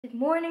Good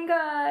morning,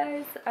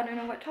 guys. I don't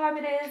know what time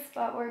it is,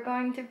 but we're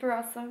going to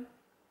Barossa.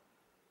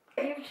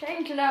 You've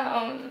changed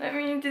now. Let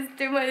me just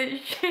do my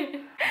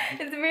shit.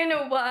 It's been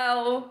a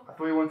while. I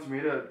thought you wanted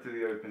me to do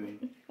the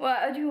opening.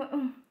 What? Do you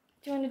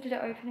want to do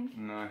the opening?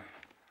 No.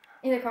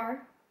 In the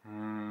car?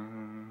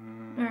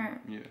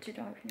 Yeah. Do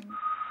the opening.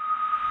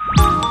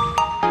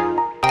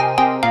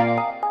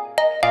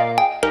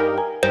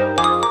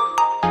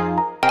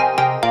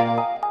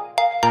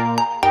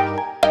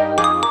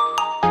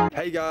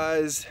 Hey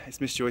guys, it's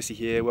Miss Joycie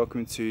here.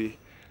 Welcome to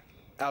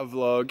our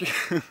vlog.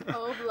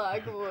 Oh,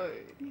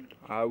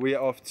 vlog. We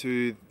are off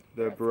to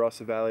the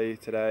Barossa Valley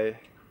today.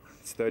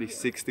 It's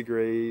 36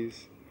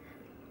 degrees.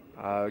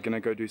 We're gonna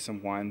go do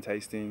some wine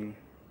tasting.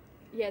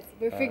 Yes,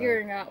 we're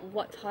figuring out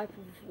what type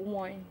of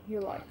wine he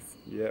likes.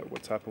 Yeah,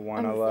 what type of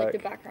wine I like. like. The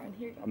background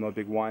here. I'm not a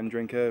big wine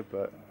drinker,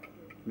 but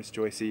Miss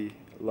Joycie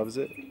loves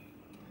it.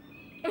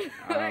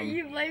 Are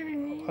you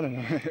blaming me? I don't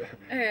know.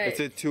 Alright. It's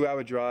a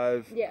 2-hour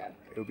drive. Yeah.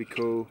 It'll be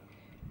cool.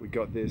 We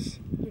got this.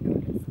 You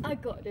got this. I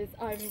got this.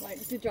 I'm like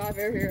the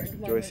driver here at the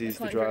moment. Joycie's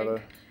the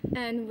driver.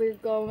 And we're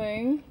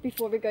going,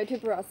 before we go to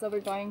Barossa, we're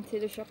going to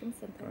the shopping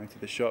centre. Going to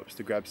the shops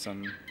to grab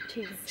some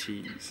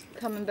cheese.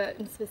 Camembert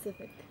in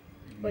specific.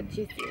 What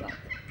cheese do you like?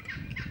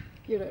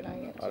 You don't know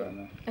yet. I don't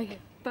know. Okay,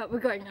 but we're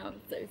going now,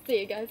 so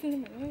see you guys in a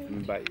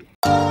minute. Bye.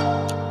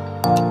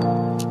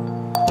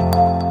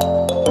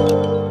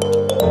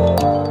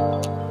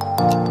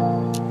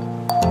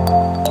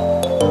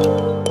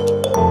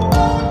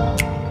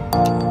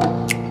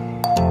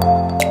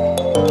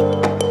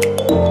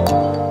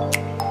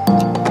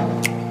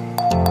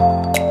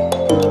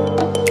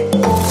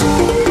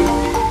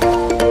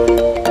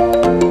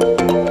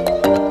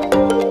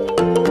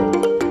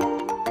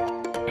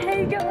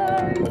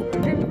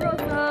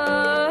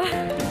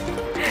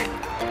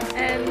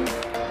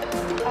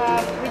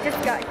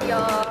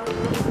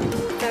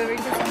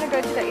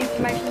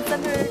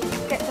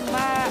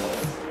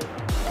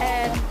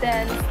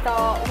 Then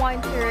start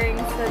wine touring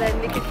so then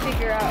we could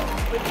figure out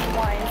which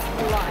wines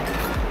we like.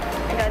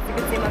 And guys, you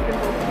can see my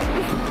pimple.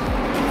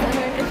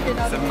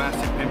 It's a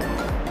massive pimple.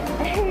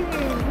 Hey!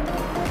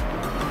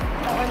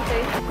 That one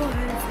says,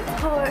 guys, it's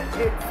hot,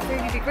 it's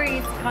 30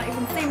 degrees, you can't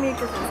even see me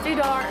because it's too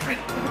dark.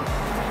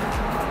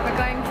 We're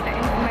going to the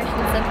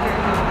information center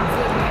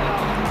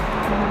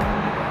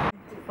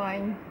to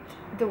find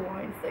the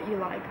wines that you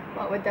like,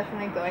 but we're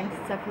definitely going to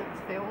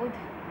seppeltsfield.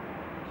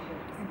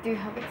 We do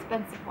have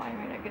expensive wine,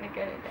 we're not gonna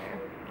get it there.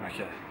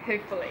 Okay.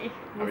 Hopefully.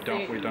 No,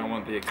 we don't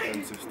want the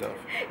expensive stuff.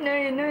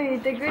 No,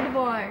 the good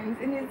wines.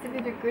 It needs to be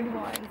the good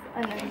wines.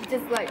 I know,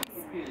 just like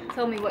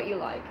tell me what you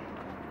like.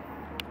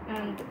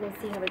 And we'll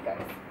see how it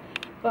goes.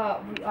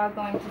 But we are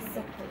going to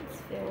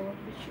seppeltsfield,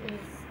 which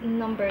is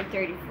number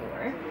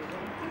 34.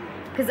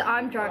 Because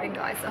I'm driving,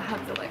 guys, so I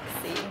have to like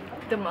see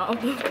the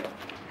map.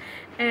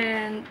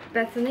 And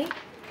Bethany,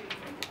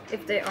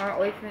 if they are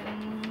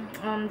open.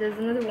 There's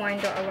another wine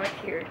that I like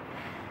here.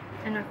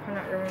 And I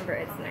cannot remember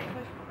its name.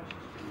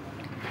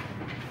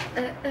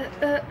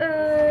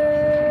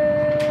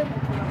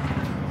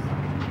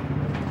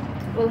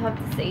 We'll have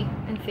to see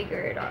and figure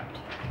it out.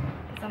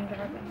 Because I'm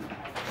driving.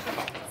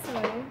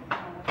 So,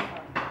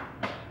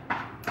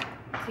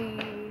 do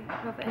you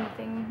have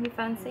anything you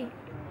fancy?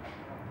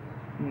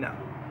 No.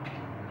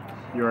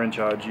 You're in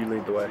charge, you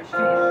lead the way.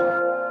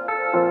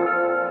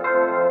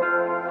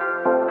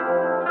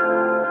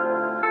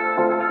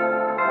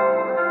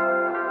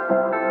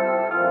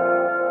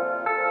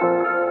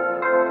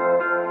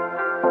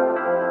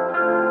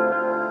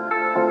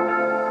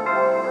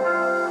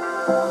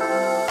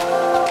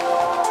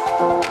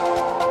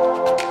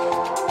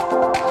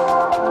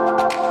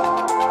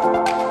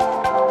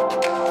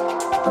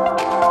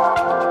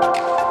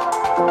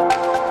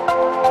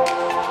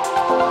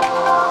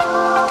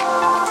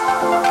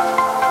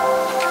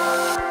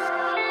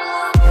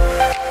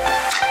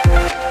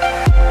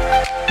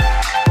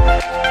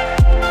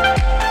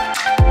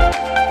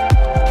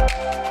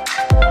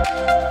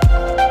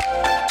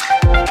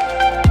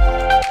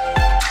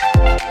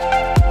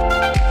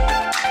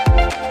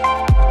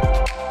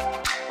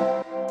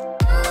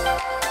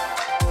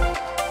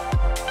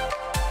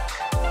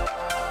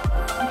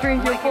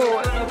 Drink your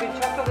food.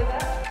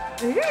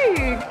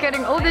 Ooh,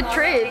 getting all the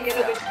treats.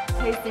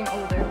 Tasting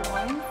all the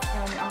wines,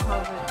 and I'll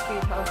have a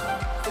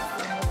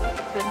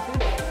 2016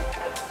 vintage.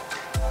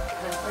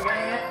 We're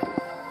getting it.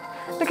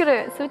 Look at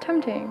it, so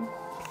tempting.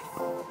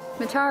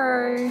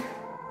 Macharo.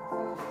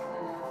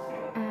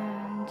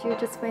 And you're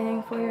just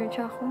waiting for your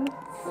chocolates.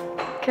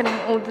 Getting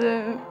all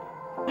the.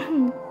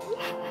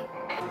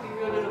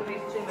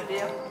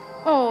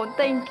 Oh,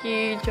 thank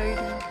you, Jody.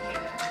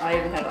 I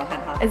even had it on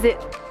hand. Is it?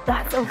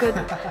 That's so good.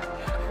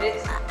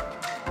 It's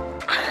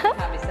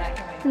can't be sad,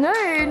 can we? No,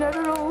 not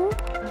at all.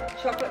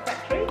 Chocolate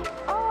Factory.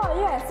 Oh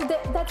yeah, so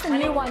that's a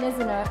new one,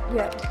 isn't it?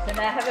 Yeah. So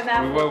now have a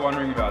mouthful. We were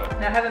wondering about it.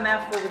 Now have a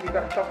mouthful with you've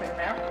got chocolate in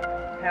your mouth.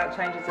 How it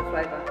changes the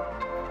flavour.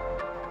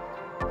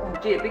 Oh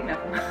gee, a big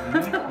mouthful.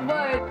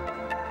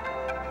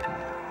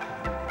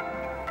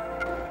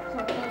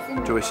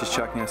 Joyce is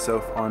chucking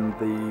herself on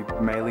the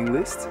mailing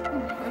list.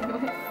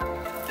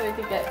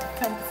 you can get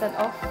 10%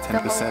 off.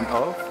 10%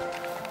 off.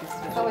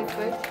 It's always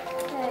good.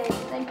 Hey,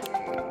 thank you.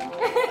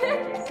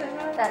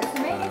 That's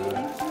me.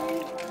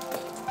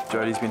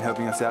 Jodie's been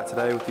helping us out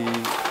today with the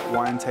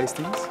wine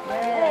tastings.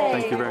 Yay.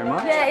 Thank you very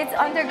much. Yeah, it's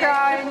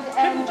underground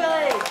and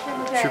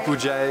Triple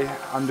J,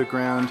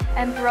 underground,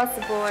 and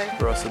Barossa Boy.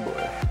 Barossa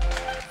Boy.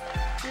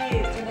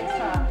 Cheers to next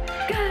time.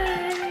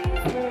 Guys,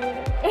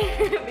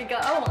 we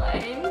got our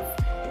wines.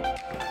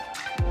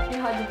 We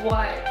had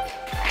white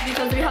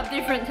because we have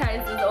different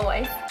tastes as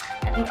always.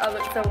 And I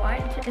look so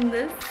white in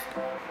this.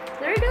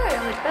 There we go, I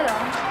look better.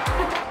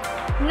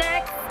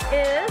 Next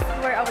is,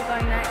 where are we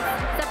going next?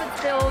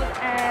 Seppeltsfield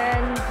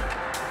and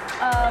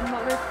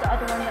what was the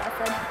other one that I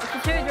said? It's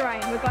the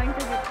Terrain. We're going to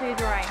the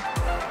Terrain.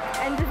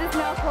 And this is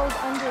now called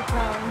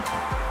underground.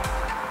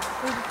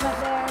 We just went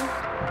there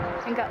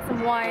and got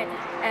some wine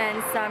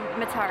and some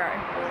Mataro.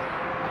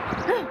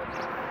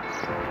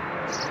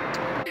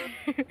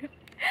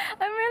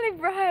 I'm really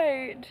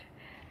bright.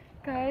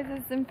 Guys,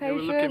 it's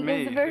impatient. Look at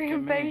me. It's very Look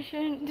at me.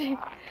 impatient.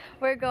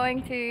 We're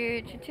going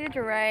to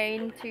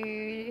Terrain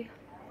to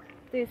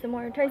do some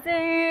more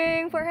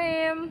tasting for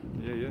him.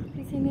 Yeah.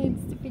 Because he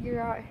needs to figure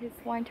out his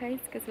wine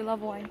taste because we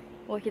love wine.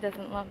 Well, he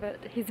doesn't love it.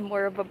 He's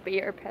more of a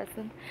beer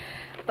person.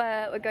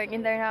 But we're going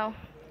in there now.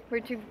 We're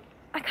too...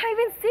 I can't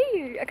even see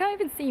you. I can't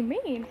even see me.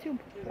 I'm too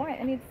white.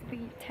 I need to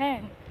be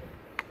tan.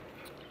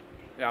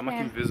 Yeah, I'm like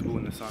Yeah. invisible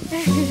in the sun.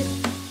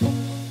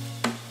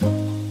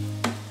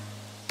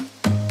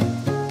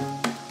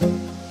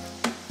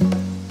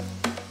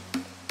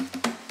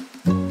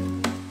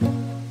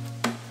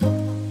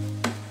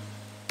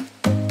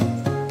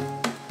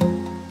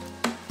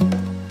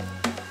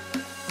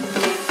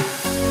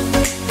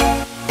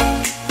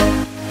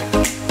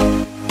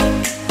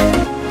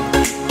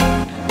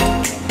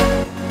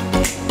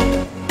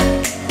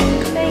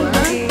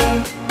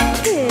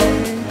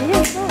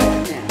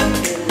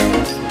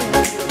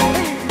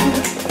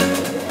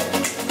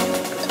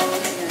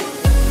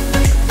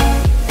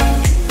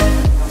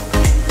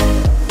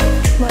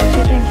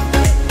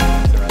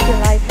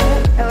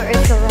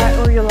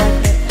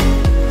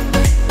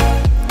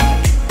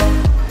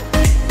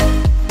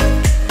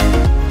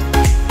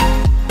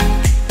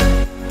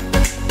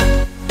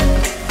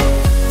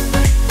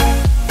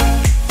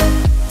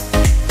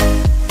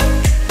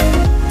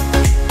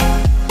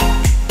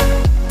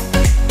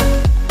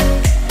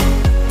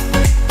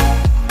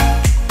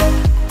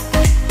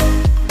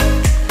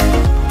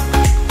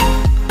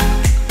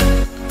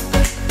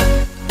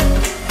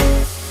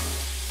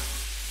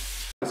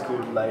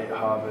 Late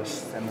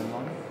harvest salmon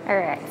wine.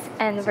 Alright,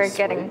 and we're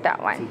getting Sweet. that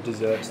It's one. a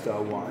dessert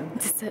style wine.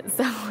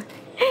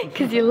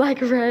 Because you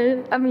like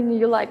red. I mean,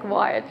 you like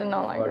white and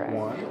not like Like red.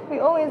 wine. We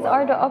always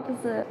are the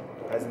opposite.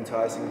 As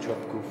enticing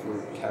tropical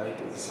fruit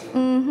characters.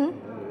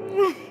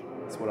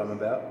 Mm-hmm. That's what I'm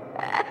about.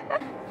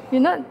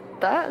 You're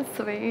not that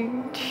sweet.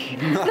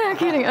 No,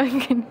 kidding, I'm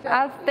kidding.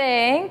 I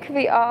think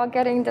we are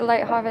getting the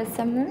late harvest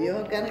salmon.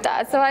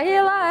 That's what he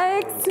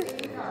likes.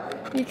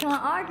 You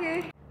can't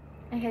argue.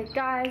 Okay,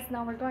 guys,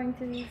 now we're going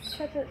to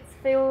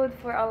Seppeltsfield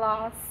for our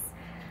last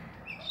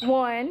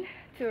one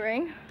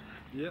touring.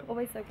 Yep.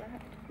 Always so bright.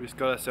 We just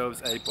got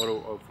ourselves a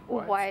bottle of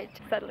white.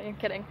 White, sadly, I'm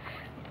kidding.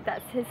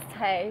 That's his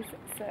taste,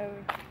 so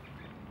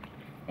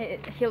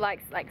he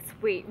likes like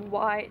sweet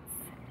whites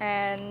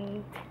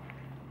and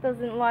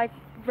doesn't like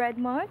red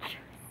much,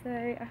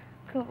 so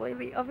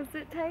completely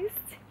opposite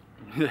taste.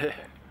 Yeah.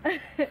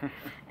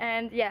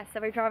 And yeah,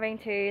 so we're driving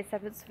to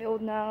Seppeltsfield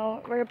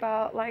now. We're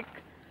about like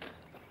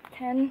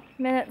 10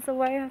 minutes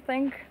away, I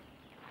think,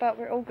 but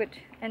we're all good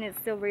and it's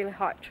still really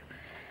hot.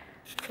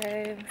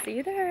 So see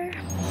you there.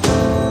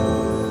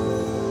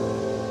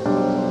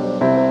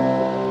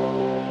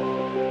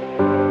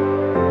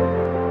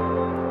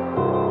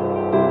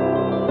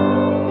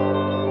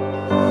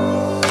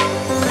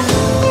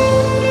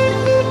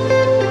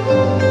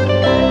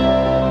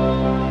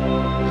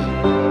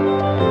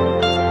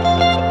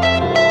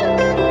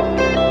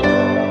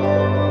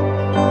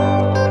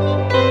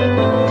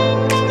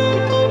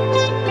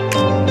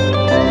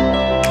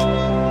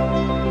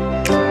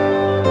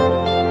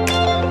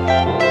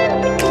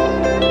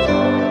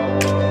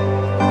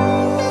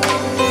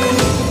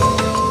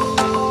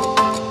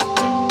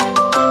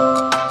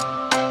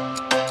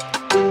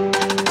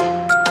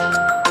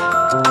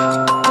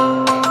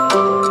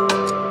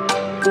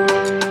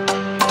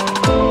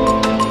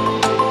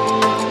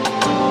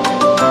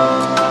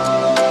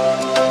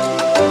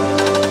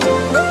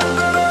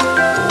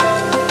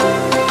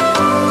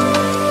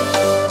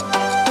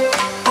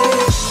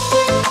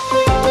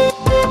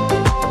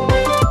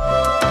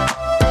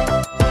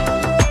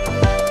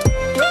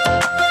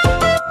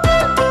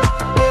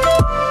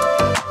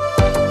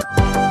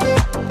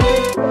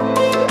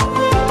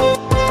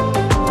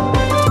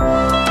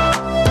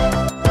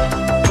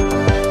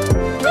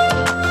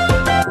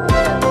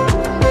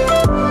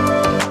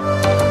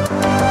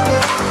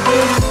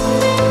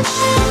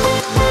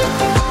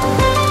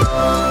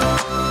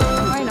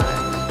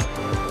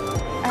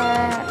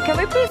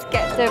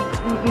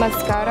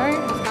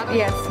 Moscato?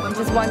 Yes,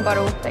 just one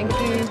bottle, thank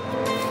you.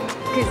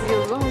 Because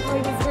your long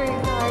plate is very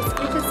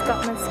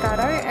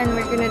and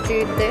we're gonna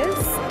do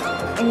this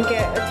and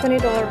get a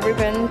 $20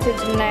 ribbon to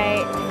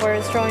donate for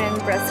Australian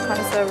breast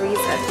cancer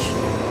research.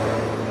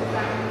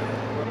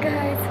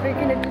 Guys, we're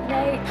gonna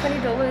donate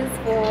 $20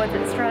 for the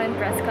Australian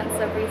breast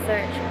cancer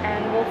research,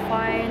 and we'll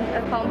find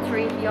a palm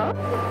tree here.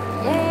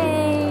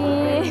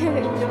 Yay!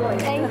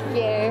 Thank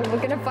you.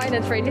 We're gonna find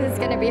a tree. This is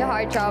gonna be a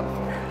hard job.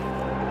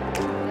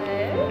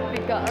 We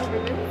got our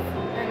ribbons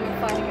and we're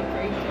finding a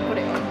tree to put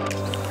it on.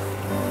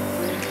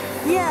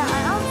 Yeah, I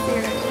am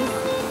serious.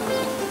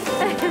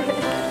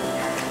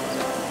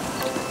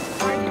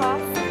 Our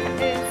task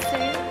is to...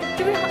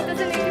 does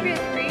it need to be a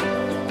tree?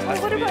 Oh,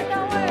 what about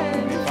that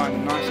one? Find a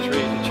nice tree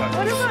to chuck.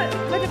 What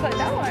about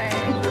that one?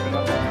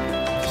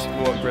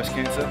 Support breast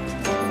cancer.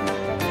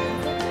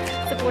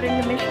 Supporting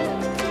the mission.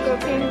 Go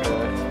pink. The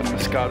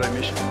Moscato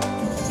mission.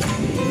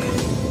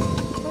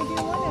 Where do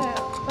you want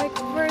it? Like,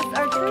 where's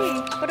our tree?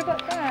 What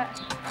about that?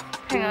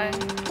 Hang on.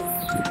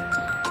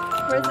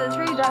 Where's the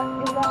tree? Is that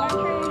our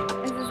tree?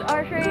 Is this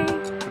our tree?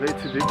 Are they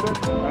too big though?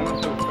 I'm not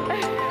sure.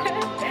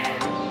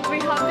 We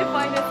have to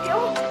find a tree. Oh,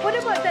 what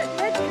about that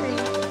dead tree?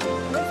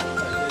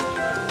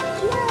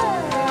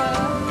 Yeah.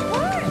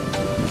 What?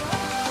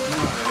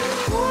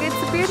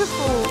 It's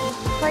beautiful.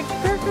 Like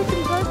perfect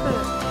and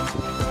perfect.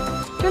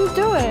 Don't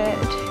do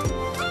it.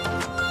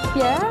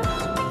 Yeah?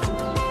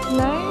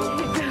 No?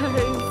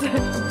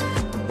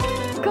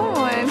 Guys. Come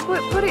on,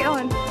 put it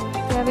on.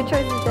 Yeah, we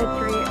chose the dead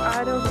tree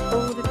out of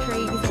all the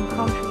trees and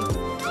palm trees.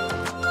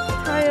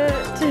 Try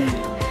it.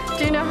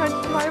 Do you know how to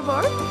tie a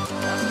bow?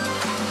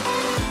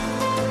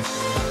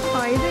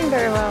 Oh, you're doing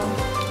very well.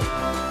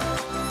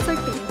 So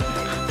cute.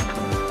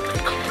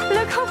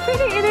 Look how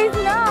pretty it is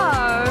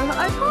now.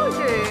 I told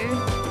you.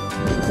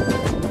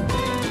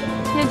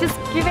 You're just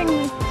giving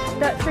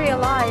that tree a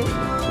life.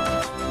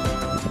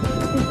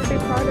 You should be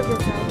proud of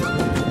yourself.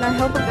 Can I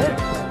help a bit?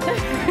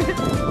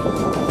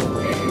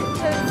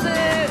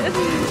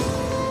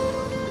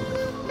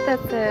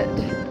 That's it.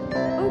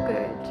 Oh,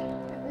 good.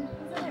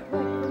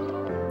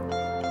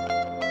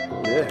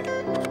 Yeah.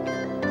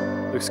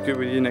 Looks good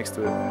with you next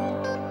to it.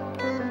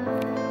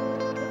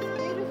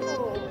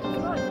 Beautiful. It's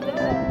not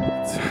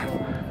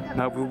dead.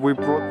 No, we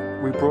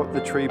brought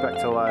the tree back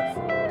to life.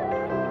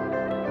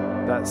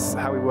 That's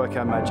how we work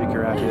our magic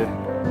around here.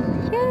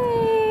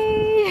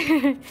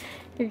 Yay!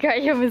 You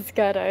got your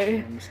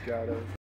Moscato. Moscato.